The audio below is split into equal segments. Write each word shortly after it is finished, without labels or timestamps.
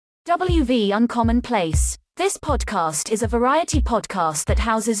WV Uncommon Place. This podcast is a variety podcast that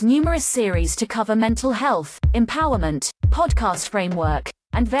houses numerous series to cover mental health, empowerment, podcast framework,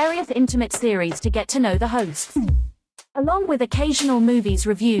 and various intimate series to get to know the hosts. Along with occasional movies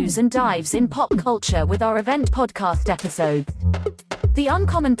reviews and dives in pop culture with our event podcast episodes. The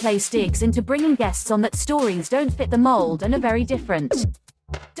Uncommon Place digs into bringing guests on that stories don't fit the mold and are very different.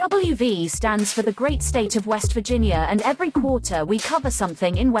 WV stands for the great state of West Virginia, and every quarter we cover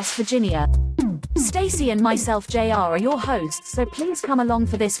something in West Virginia. Stacy and myself, JR, are your hosts, so please come along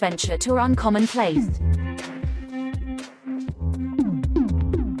for this venture to our Uncommon Place.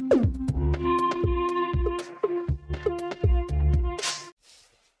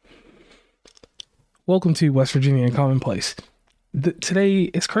 Welcome to West Virginia Uncommon Place. Today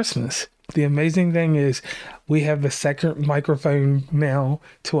is Christmas. The amazing thing is we have the second microphone now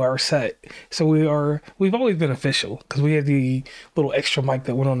to our set. So we've always been official because we had the little extra mic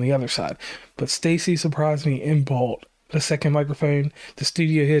that went on the other side. But Stacy surprised me and bought the second microphone, the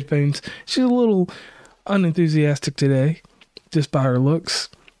studio headphones. She's a little unenthusiastic today, just by her looks.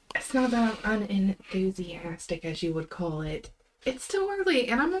 It's not that I'm unenthusiastic, as you would call it. It's still early,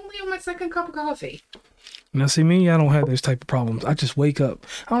 and I'm only on my second cup of coffee. Now, see me, I don't have those type of problems. I just wake up.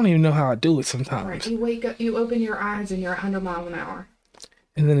 I don't even know how I do it sometimes. Right, you wake up, you open your eyes, and you're 100 miles an hour.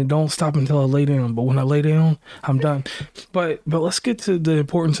 And then it don't stop until I lay down. But when I lay down, I'm done. But let's get to the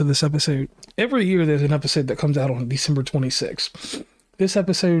importance of this episode. Every year there's an episode that comes out on December 26th. This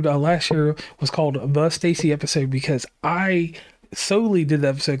episode last year was called The Stacy Episode because I solely did the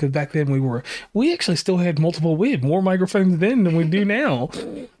episode because back then we actually still had we had more microphones then than we do now.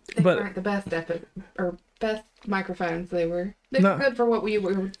 They weren't the best best microphones. They were good for what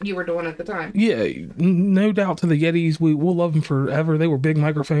you were doing at the time. Yeah, no doubt to the Yetis. We'll love them forever. They were big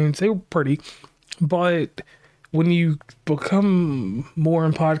microphones. They were pretty. But when you become more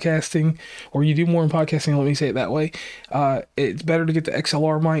in podcasting, or you do more in podcasting, let me say it that way, it's better to get the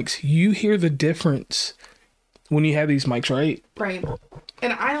XLR mics. You hear the difference when you have these mics, right? Right.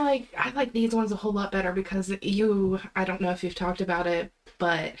 And I like these ones a whole lot better because I don't know if you've talked about it,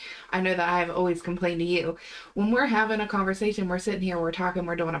 but I know that I've always complained to you. When we're having a conversation, we're sitting here, we're talking,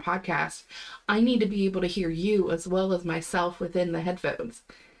 we're doing a podcast, I need to be able to hear you as well as myself within the headphones.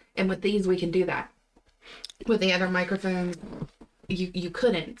 And with these, we can do that. With the other microphones, you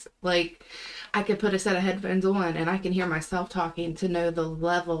couldn't. Like, I could put a set of headphones on and I can hear myself talking to know the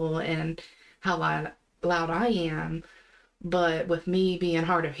level and how loud I am. But with me being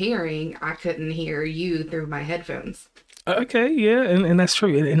hard of hearing, I couldn't hear you through my headphones. Okay, yeah, and that's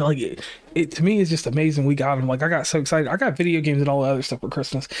true. And like it to me is just amazing. We got them. Like, I got so excited. I got video games and all the other stuff for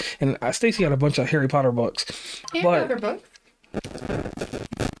Christmas. And Stacy had a bunch of Harry Potter books. And other books.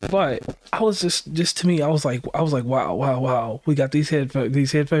 But I was just to me, I was like, wow. We got these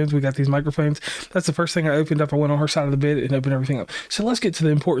headphones, we got these microphones. That's the first thing I opened up. I went on her side of the bed and opened everything up. So let's get to the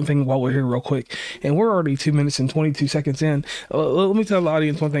important thing while we're here real quick. And we're already 2 minutes and 22 seconds in. Let me tell the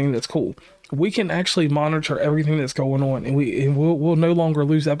audience one thing that's cool. We can actually monitor everything that's going on, and we'll no longer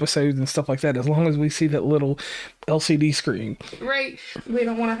lose episodes and stuff like that as long as we see that little LCD screen. Right. We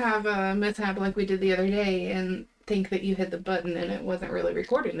don't want to have a mishap like we did the other day and think that you hit the button and it wasn't really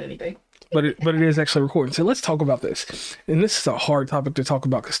recording anything. But it is actually recording. So let's talk about this. And this is a hard topic to talk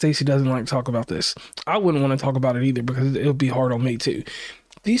about because Stacy doesn't like to talk about this. I wouldn't want to talk about it either because it'll be hard on me too.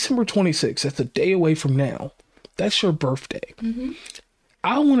 December 26th, that's a day away from now. That's your birthday. Mm-hmm.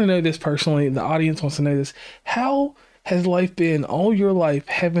 I want to know this personally. The audience wants to know this. How has life been all your life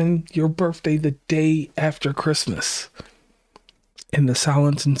having your birthday the day after Christmas? And the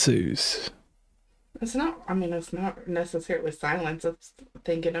silence ensues. It's not necessarily silence. It's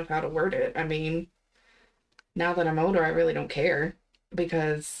thinking of how to word it. I mean, now that I'm older, I really don't care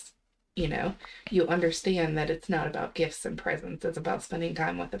because, you understand that it's not about gifts and presents. It's about spending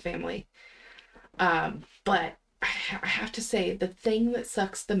time with the family. But I have to say, the thing that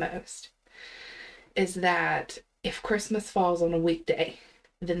sucks the most is that if Christmas falls on a weekday,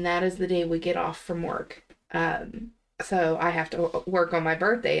 then that is the day we get off from work. So I have to work on my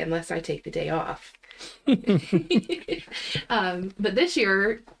birthday unless I take the day off. But this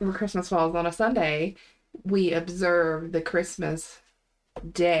year, when Christmas falls on a Sunday, we observe the Christmas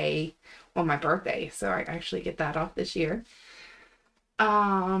day on my birthday. So I actually get that off this year.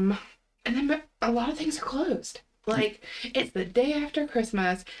 And then a lot of things are closed. Like, it's the day after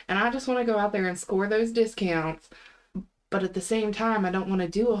Christmas, and I just want to go out there and score those discounts. But at the same time, I don't want to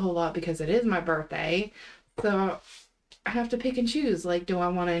do a whole lot because it is my birthday. So I have to pick and choose. Like, do I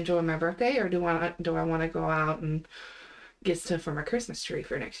want to enjoy my birthday, or do I want to go out and get stuff for my Christmas tree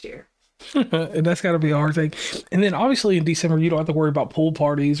for next year? And that's got to be a hard thing. And then obviously in December, you don't have to worry about pool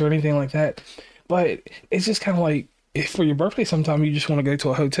parties or anything like that. But it's just kind of like if for your birthday, sometime you just want to go to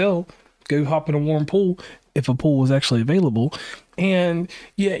a hotel, go hop in a warm pool if a pool was actually available. And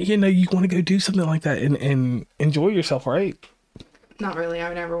yeah, you know, you want to go do something like that and enjoy yourself, right? Not really.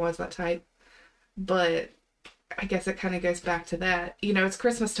 I never was that type. But I guess it kind of goes back to that. You know, it's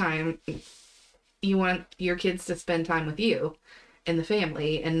Christmas time. You want your kids to spend time with you and the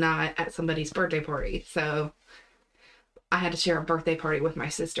family and not at somebody's birthday party. So I had to share a birthday party with my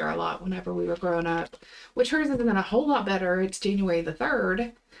sister a lot whenever we were growing up, which hers isn't a whole lot better. It's January the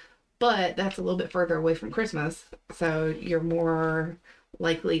 3rd, but that's a little bit further away from Christmas. So you're more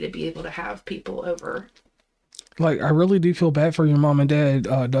likely to be able to have people over. Like, I really do feel bad for your mom and dad,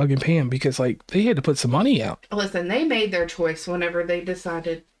 Doug and Pam, because like they had to put some money out. Listen, they made their choice whenever they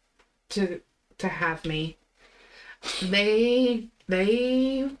decided to have me. They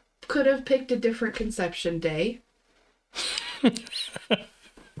could have picked a different conception day.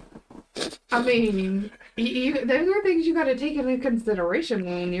 I mean, those are things you got to take into consideration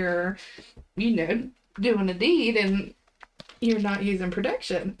when you're, you know, doing a deed and you're not using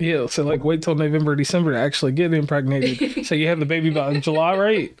protection. Yeah, so like wait till November, December to actually get impregnated. So you have the baby by July,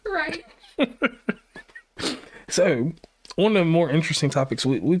 right? Right. So one of the more interesting topics,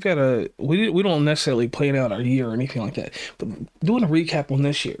 we've got we don't necessarily plan out our year or anything like that, but doing a recap on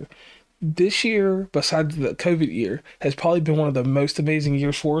this year. This year, besides the COVID year, has probably been one of the most amazing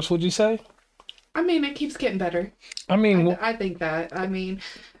years for us, would you say? I mean, it keeps getting better. I mean, I think that. I mean,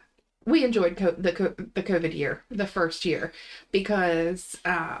 we enjoyed the COVID year, the first year, because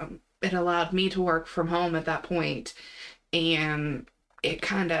it allowed me to work from home at that point, and it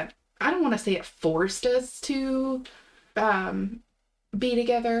kind of, I don't want to say it forced us to be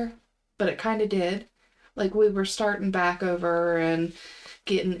together, but it kind of did. Like, we were starting back over and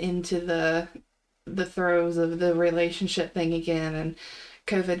getting into the throes of the relationship thing again, and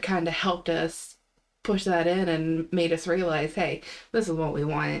COVID kind of helped us push that in and made us realize, hey, this is what we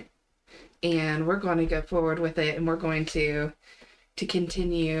want, and we're going to go forward with it, and we're going to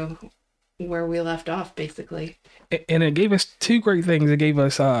continue where we left off, basically. And it gave us two great things. It gave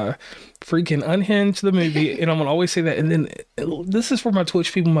us freaking Unhinged, the movie, and I'm gonna always say that. And then this is for my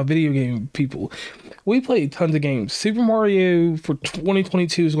Twitch people, my video game people. We played tons of games. Super Mario for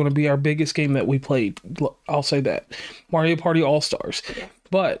 2022 is going to be our biggest game that we played. I'll say that. Mario Party All-Stars. Yeah.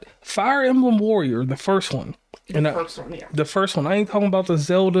 But Fire Emblem Warrior, the first one. The first one. I ain't talking about the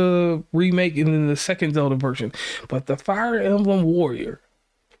Zelda remake and then the second Zelda version. But the Fire Emblem Warrior.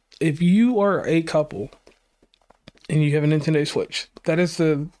 If you are a couple and you have a Nintendo Switch, that is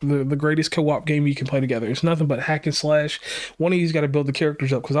the greatest co-op game you can play together. It's nothing but hack and slash. One of you's got to build the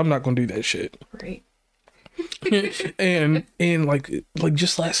characters up because I'm not going to do that shit. Right. and like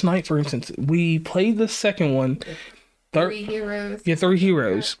just last night, for instance, we played the second one. 3 Heroes. Yeah, 3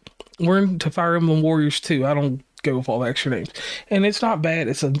 Heroes. We're into Fire Emblem Warriors 2. I don't go with all the extra names. And it's not bad.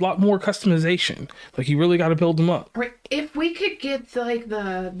 It's a lot more customization. Like, you really got to build them up. Right. If we could get like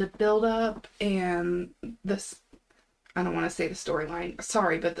the build up and this, I don't want to say the storyline.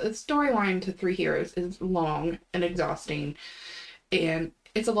 Sorry, but the storyline to 3 Heroes is long and exhausting, and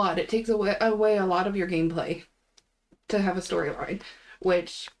it's a lot. It takes away a lot of your gameplay to have a storyline,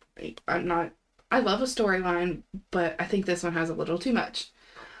 which I love a storyline, but I think this one has a little too much.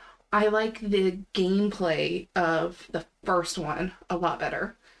 I like the gameplay of the first one a lot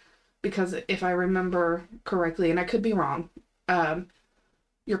better, because if I remember correctly, and I could be wrong,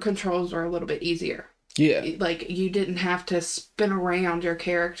 your controls were a little bit easier. Yeah. Like, you didn't have to spin around your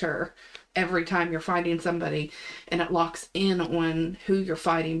character every time you're fighting somebody, and it locks in on who you're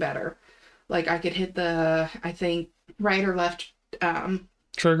fighting better. Like, I could hit I think, right or left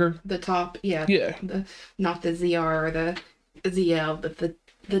trigger. The top, yeah. Yeah. Not the ZR or the ZL, but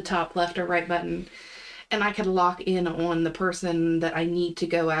the top left or right button, and I could lock in on the person that I need to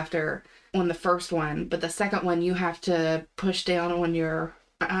go after on the first one. But the second one, you have to push down on your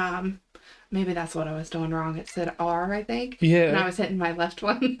maybe that's what I was doing wrong. It said R, I think. Yeah. And I was hitting my left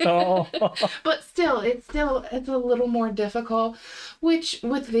one. Oh. But still, it's a little more difficult, which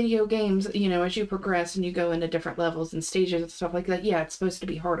with video games, you know, as you progress and you go into different levels and stages and stuff like that, yeah, it's supposed to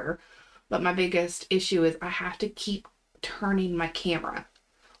be harder. But my biggest issue is I have to keep turning my camera.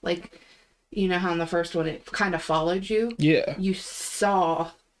 Like, you know how in the first one it kind of followed you? Yeah. You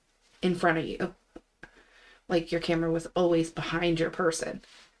saw in front of you. Like, your camera was always behind your person.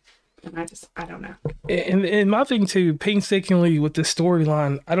 And I don't know. And my thing too, painstakingly with this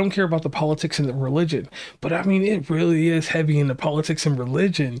storyline, I don't care about the politics and the religion, but I mean, it really is heavy in the politics and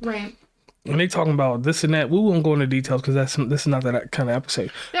religion. Right. And they talking about this and that. We won't go into details because this is not that kind of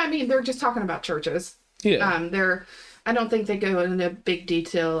episode. Yeah, I mean, they're just talking about churches. Yeah. I don't think they go into big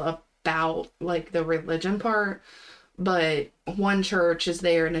detail about like the religion part, but one church is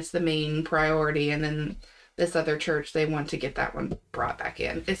there and it's the main priority, and then this other church, they want to get that one brought back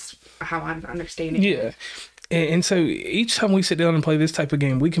in. It's how I'm understanding it. Yeah. And so each time we sit down and play this type of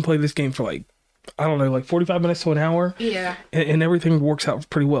game, we can play this game for like, I don't know, like 45 minutes to an hour. Yeah. And everything works out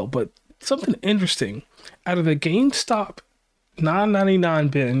pretty well. But something interesting, out of the GameStop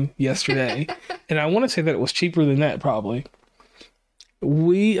 $9.99 bin yesterday, and I want to say that it was cheaper than that probably,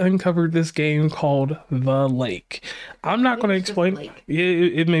 we uncovered this game called The Lake. I'm not going to explain. Yeah,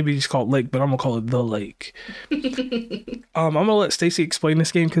 it may be just called Lake, but I'm going to call it The Lake. I'm going to let Stacy explain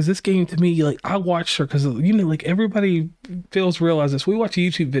this game, because this game to me, like, I watched her because, you know, like, everybody realize this. We watch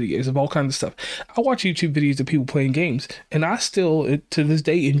YouTube videos of all kinds of stuff. I watch YouTube videos of people playing games, and I still, to this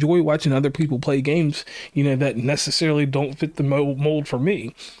day, enjoy watching other people play games, you know, that necessarily don't fit the mold for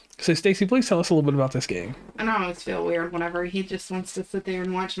me. So, Stacy, please tell us a little bit about this game. And I always feel weird whenever he just wants to sit there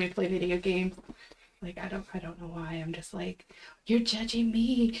and watch me play video games. Like, I don't know why. I'm just like, you're judging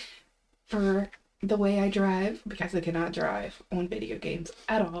me for the way I drive, because I cannot drive on video games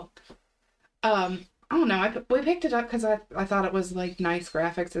at all. I don't know. We picked it up because I thought it was like nice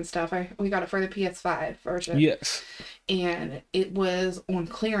graphics and stuff. We got it for the PS5 version. Yes. And it was on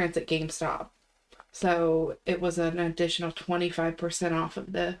clearance at GameStop. So it was an additional 25% off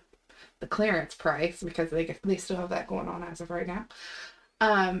of the clearance price, because they still have that going on as of right now.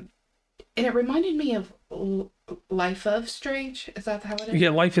 And it reminded me of Life of Strange. Is that how it is? Yeah,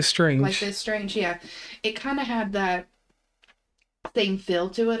 Life is Strange. Life is Strange, yeah. It kind of had that same feel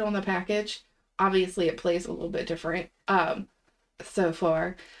to it on the package. Obviously, it plays a little bit different so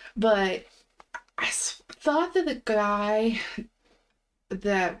far. But I thought that the guy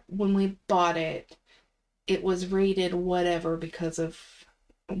that when we bought it, it was rated whatever because of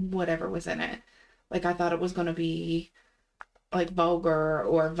whatever was in it. Like, I thought it was going to be like vulgar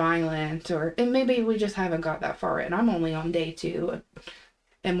or violent, and maybe we just haven't got that far in. I'm only on day 2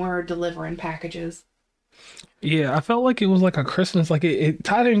 and we're delivering packages. Yeah, I felt like it was like a Christmas, like it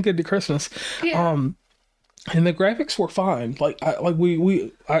tied in good to Christmas. Yeah. And the graphics were fine. Like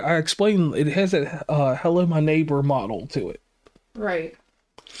I explained, it has that Hello My Neighbor model to it. Right.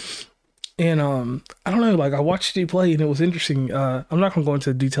 And I don't know, like I watched you play and it was interesting. I'm not gonna go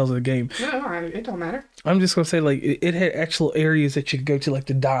into the details of the game. No, it don't matter. I'm just gonna say, like, it had actual areas that you could go to, like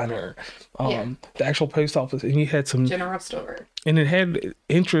the diner, the actual post office, and you had some general store. And it had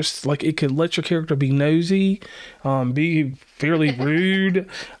interest, like it could let your character be nosy, be fairly rude,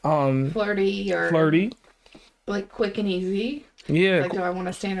 flirty, like quick and easy. Yeah. Like, do I want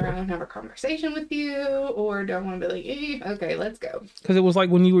to stand around and have a conversation with you, or do I want to be like, okay, let's go? Because it was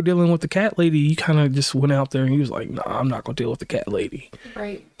like when you were dealing with the cat lady, you kind of just went out there and you was like, nah, I'm not going to deal with the cat lady.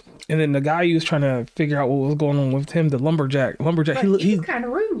 Right. And then the guy, he was trying to figure out what was going on with him, the lumberjack. He's kind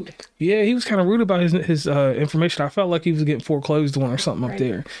of rude. Yeah, he was kind of rude about his information. I felt like he was getting foreclosed on or something up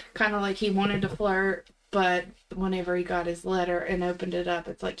there. Kind of like he wanted to flirt, but whenever he got his letter and opened it up,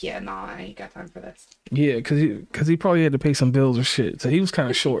 it's like, yeah, nah, I ain't got time for this. Yeah, because he probably had to pay some bills or shit, so he was kind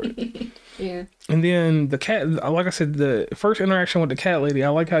of short. Yeah. And then the cat, like I said, the first interaction with the cat lady, I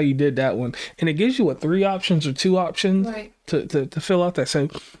like how you did that one. And it gives you, 3 options or 2 options to fill out that. So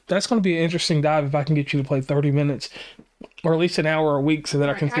that's going to be an interesting dive if I can get you to play 30 minutes or at least an hour a week so that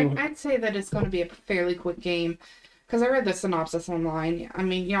I can see. I'd say that it's going to be a fairly quick game, because I read the synopsis online. I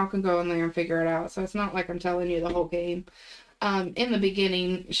mean, y'all can go in there and figure it out. So it's not like I'm telling you the whole game. In the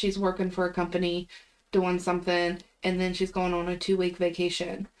beginning, she's working for a company doing something, and then she's going on a 2-week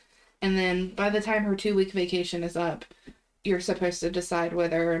vacation. And then by the time her 2-week vacation is up, you're supposed to decide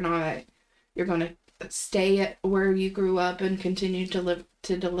whether or not you're going to stay at where you grew up and continue to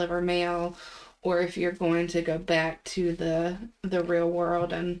deliver mail, or if you're going to go back to the real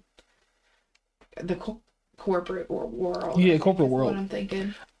world and the corporate world. Yeah, corporate world. What I'm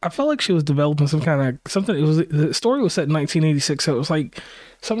thinking. I felt like she was developing some kind of something. It was, the story was set in 1986, so it was like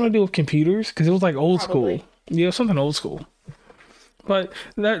something to do with computers, because it was like old school. Yeah, something old school. But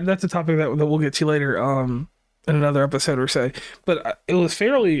that's a topic that we'll get to later in another episode or so. But it was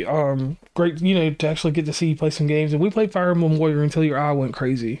fairly great, to actually get to see you play some games. And we played Fire Emblem Warrior until your eye went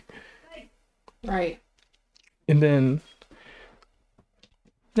crazy. Right. And then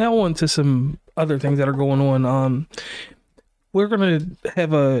now on to some other things that are going on. We're going to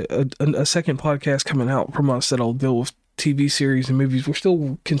have a second podcast coming out from us that'll deal with TV series and movies. We're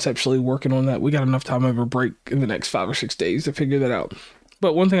still conceptually working on that. We got enough time over break in the next 5 or 6 days to figure that out.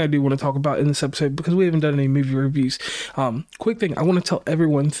 But one thing I do want to talk about in this episode, because we haven't done any movie reviews, quick thing, I want to tell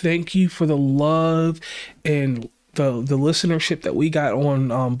everyone thank you for the love and the listenership that we got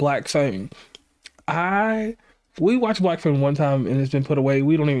on Black Phone. We watched Black Phone one time and it's been put away.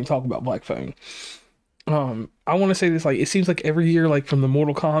 We don't even talk about Black Phone. I want to say this, like, it seems like every year, like from the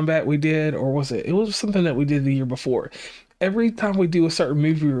Mortal Kombat we did, or it was something that we did the year before. Every time we do a certain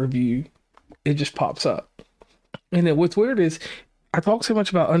movie review, it just pops up. And then what's weird is I talk so much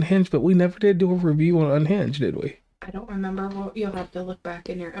about Unhinged, but we never did do a review on Unhinged, did we? I don't remember. Well, you'll have to look back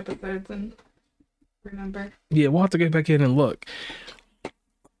in your episodes and remember. Yeah, we'll have to go back in and look.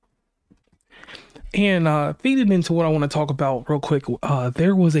 And feeding into what I want to talk about real quick,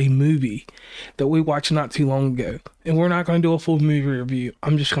 there was a movie that we watched not too long ago. And we're not going to do a full movie review.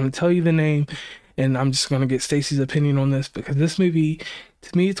 I'm just going to tell you the name, and I'm just going to get Stacey's opinion on this, because this movie,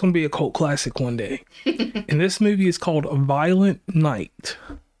 to me, it's going to be a cult classic one day. And this movie is called Violent Night.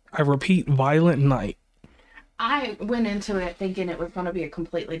 I repeat, Violent Night. I went into it thinking it was going to be a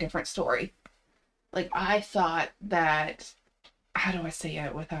completely different story. Like, I thought that, how do I say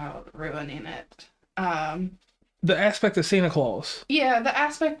it without ruining it? The aspect of Santa Claus. Yeah, the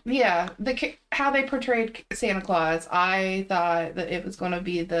aspect, yeah. How they portrayed Santa Claus, I thought that it was going to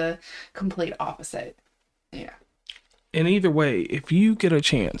be the complete opposite. Yeah. And either way, if you get a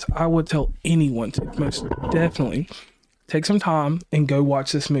chance, I would tell anyone to most definitely take some time and go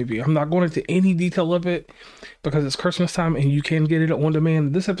watch this movie. I'm not going into any detail of it because it's Christmas time and you can get it on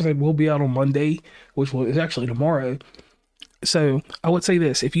demand. This episode will be out on Monday, which is actually tomorrow. So I would say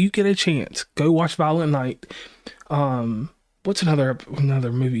this: if you get a chance, go watch Violent Night. What's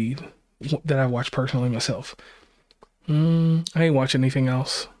another movie that I watched personally myself? I ain't watch anything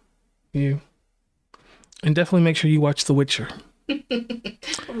else. And definitely make sure you watch The Witcher.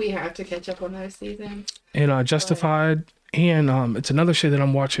 We have to catch up on those seasons. And Justified. And it's another show that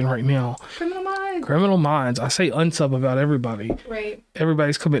I'm watching right now. Criminal Minds. I say unsub about everybody. Right.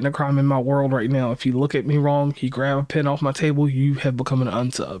 Everybody's committing a crime in my world right now. If you look at me wrong, you grab a pen off my table, you have become an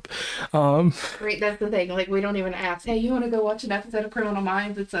unsub. Right, that's the thing. Like, we don't even ask, hey, you want to go watch an episode of Criminal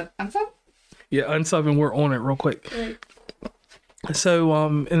Minds? It's a unsub? Yeah, unsub, and we're on it real quick. Right. So,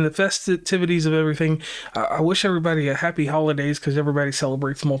 in the festivities of everything, I wish everybody a happy holidays, because everybody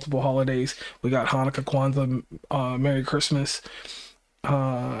celebrates multiple holidays. We got Hanukkah, Kwanzaa, Merry Christmas.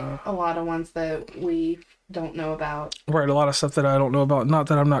 A lot of ones that we don't know about. Right, a lot of stuff that I don't know about. Not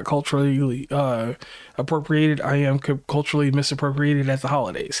that I'm not culturally appropriated. I am culturally misappropriated at the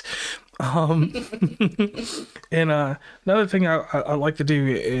holidays. And another thing I like to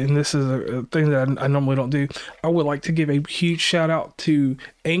do, and this is a thing that I normally don't do, I would like to give a huge shout out to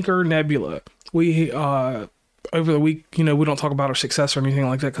Anchor Nebula. We over the week, we don't talk about our success or anything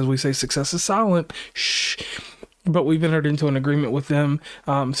like that because we say success is silent. Shh. But we've entered into an agreement with them,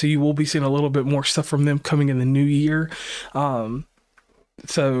 so you will be seeing a little bit more stuff from them coming in the new year.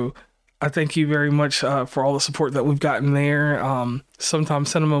 So I thank you very much for all the support that we've gotten there. Sometimes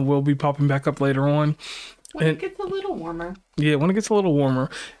Cinema will be popping back up later on. When it gets a little warmer. Yeah, when it gets a little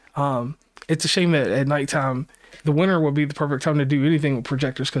warmer. It's a shame that at nighttime, the winter would be the perfect time to do anything with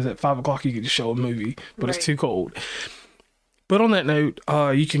projectors, because at 5 o'clock you could just show a movie, but It's too cold. But on that note,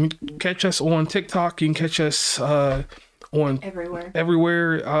 you can catch us on TikTok. You can catch us on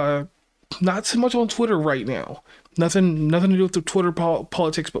everywhere. Not so much on Twitter right now. Nothing to do with the Twitter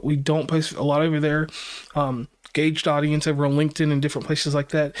politics, but we don't post a lot over there. Gauged audience over on LinkedIn and different places like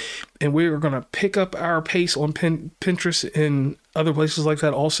that. And we are going to pick up our pace on Pinterest and other places like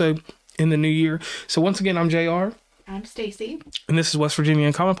that also in the new year. So once again, I'm JR. I'm Stacey. And this is West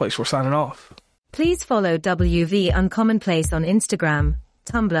Virginia Uncommonplace. We're signing off. Please follow WV Uncommonplace on Instagram,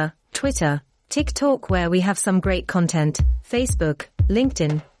 Tumblr, Twitter, TikTok, where we have some great content, Facebook,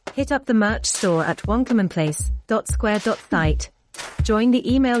 LinkedIn. Hit up the merch store at oncommonplace.square.site. Join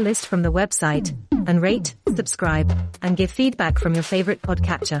the email list from the website, and rate, subscribe, and give feedback from your favorite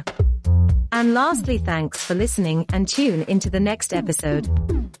podcatcher. And lastly, thanks for listening, and tune into the next episode.